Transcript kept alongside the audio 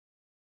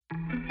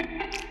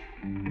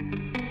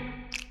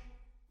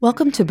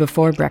Welcome to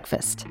Before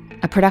Breakfast,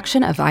 a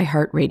production of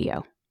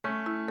iHeartRadio.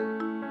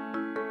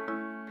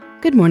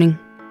 Good morning.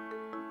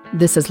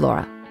 This is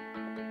Laura.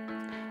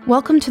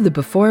 Welcome to the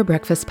Before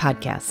Breakfast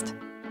podcast.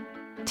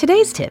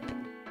 Today's tip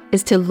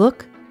is to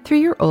look through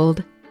your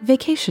old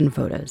vacation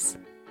photos.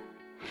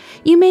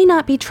 You may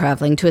not be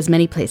traveling to as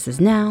many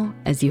places now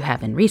as you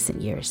have in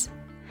recent years,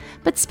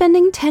 but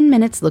spending 10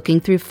 minutes looking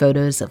through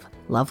photos of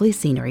lovely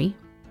scenery,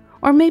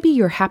 or maybe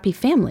your happy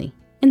family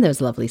in those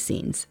lovely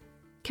scenes,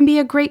 can be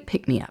a great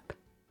pick-me-up.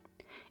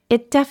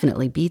 It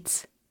definitely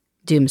beats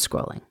doom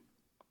scrolling.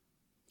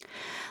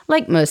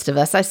 Like most of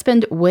us, I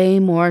spend way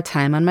more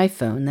time on my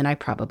phone than I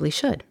probably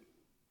should.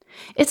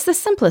 It's the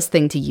simplest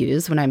thing to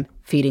use when I'm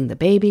feeding the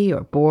baby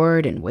or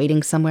bored and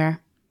waiting somewhere.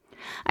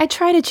 I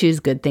try to choose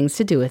good things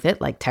to do with it,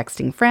 like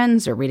texting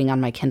friends or reading on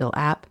my Kindle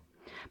app,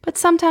 but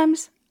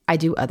sometimes I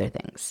do other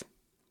things.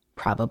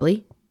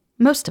 Probably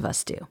most of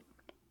us do.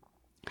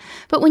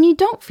 But when you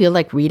don't feel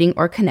like reading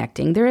or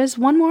connecting, there is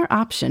one more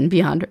option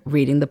beyond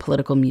reading the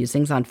political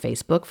musings on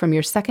Facebook from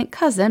your second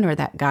cousin or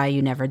that guy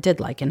you never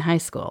did like in high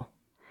school.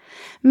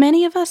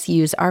 Many of us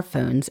use our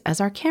phones as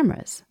our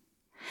cameras.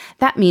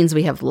 That means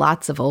we have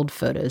lots of old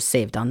photos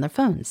saved on their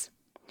phones.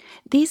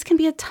 These can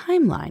be a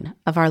timeline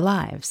of our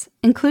lives,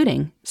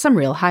 including some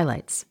real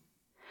highlights.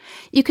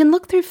 You can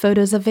look through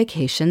photos of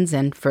vacations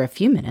and, for a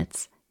few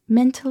minutes,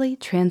 mentally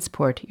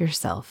transport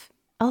yourself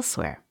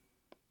elsewhere.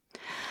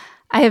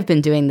 I have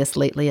been doing this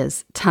lately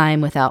as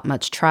time without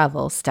much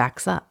travel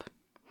stacks up.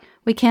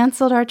 We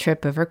canceled our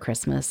trip over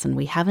Christmas and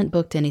we haven't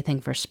booked anything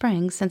for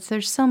spring since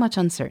there's so much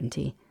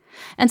uncertainty.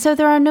 And so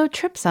there are no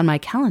trips on my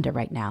calendar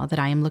right now that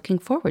I am looking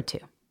forward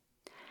to.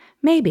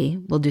 Maybe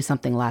we'll do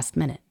something last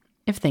minute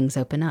if things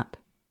open up.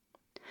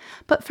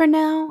 But for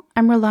now,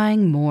 I'm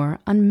relying more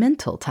on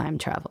mental time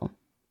travel.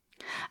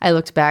 I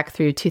looked back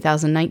through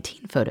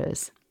 2019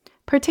 photos,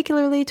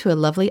 particularly to a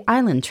lovely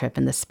island trip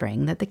in the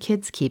spring that the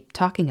kids keep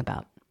talking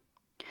about.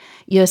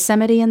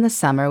 Yosemite in the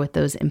summer with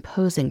those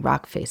imposing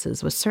rock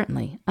faces was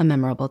certainly a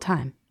memorable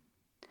time.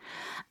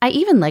 I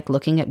even like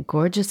looking at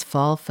gorgeous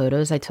fall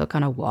photos I took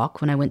on a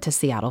walk when I went to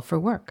Seattle for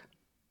work,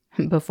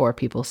 before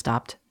people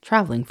stopped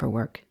traveling for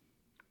work.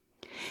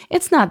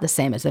 It's not the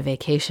same as a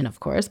vacation, of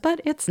course,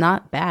 but it's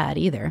not bad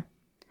either.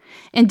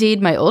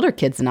 Indeed, my older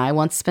kids and I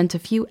once spent a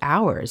few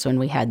hours when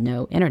we had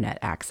no internet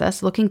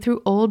access looking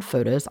through old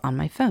photos on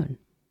my phone.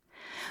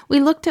 We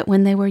looked at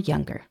when they were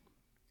younger.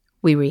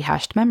 We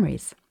rehashed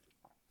memories.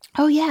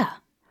 Oh yeah,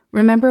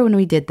 remember when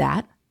we did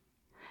that?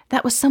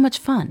 That was so much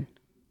fun.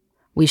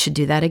 We should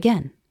do that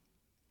again.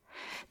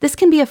 This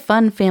can be a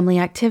fun family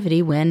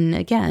activity when,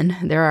 again,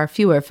 there are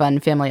fewer fun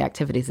family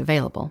activities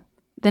available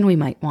than we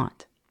might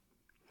want.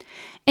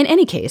 In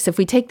any case, if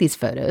we take these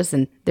photos,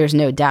 and there's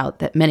no doubt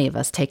that many of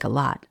us take a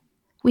lot,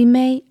 we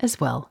may as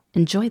well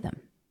enjoy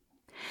them.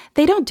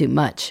 They don't do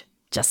much,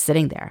 just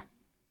sitting there.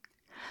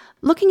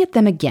 Looking at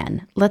them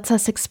again lets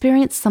us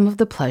experience some of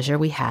the pleasure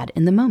we had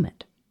in the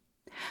moment.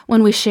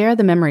 When we share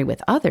the memory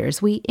with others,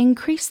 we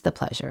increase the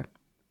pleasure,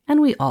 and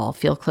we all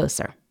feel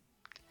closer.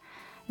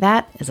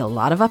 That is a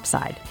lot of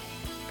upside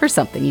for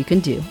something you can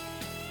do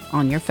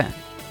on your phone.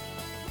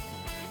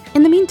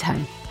 In the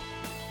meantime,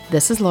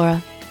 this is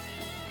Laura.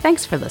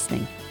 Thanks for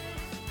listening,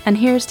 and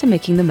here's to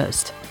making the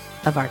most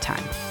of our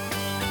time.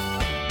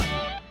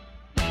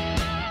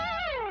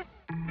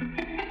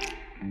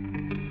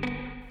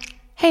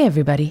 Hey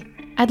everybody,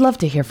 I'd love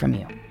to hear from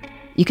you.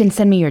 You can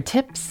send me your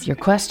tips, your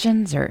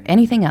questions, or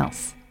anything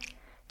else.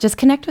 Just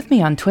connect with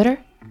me on Twitter,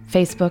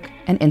 Facebook,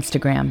 and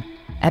Instagram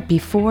at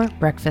Before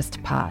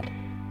Breakfast Pod.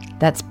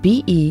 That's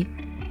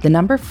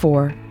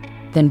BE4,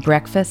 then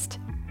Breakfast,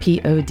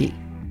 POD.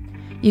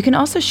 You can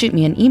also shoot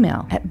me an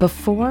email at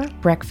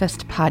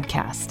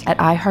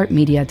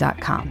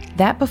beforebreakfastpodcast@iheartmedia.com.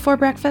 That Before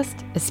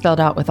Breakfast is spelled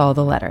out with all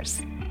the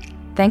letters.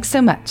 Thanks so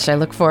much. I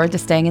look forward to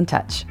staying in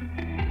touch.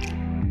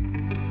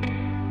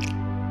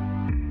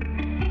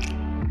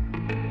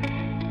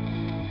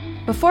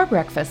 Before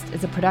Breakfast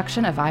is a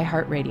production of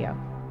iHeartRadio.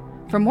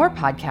 For more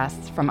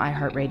podcasts from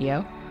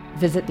iHeartRadio,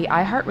 visit the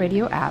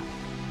iHeartRadio app,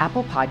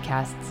 Apple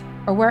Podcasts,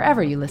 or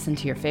wherever you listen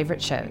to your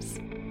favorite shows.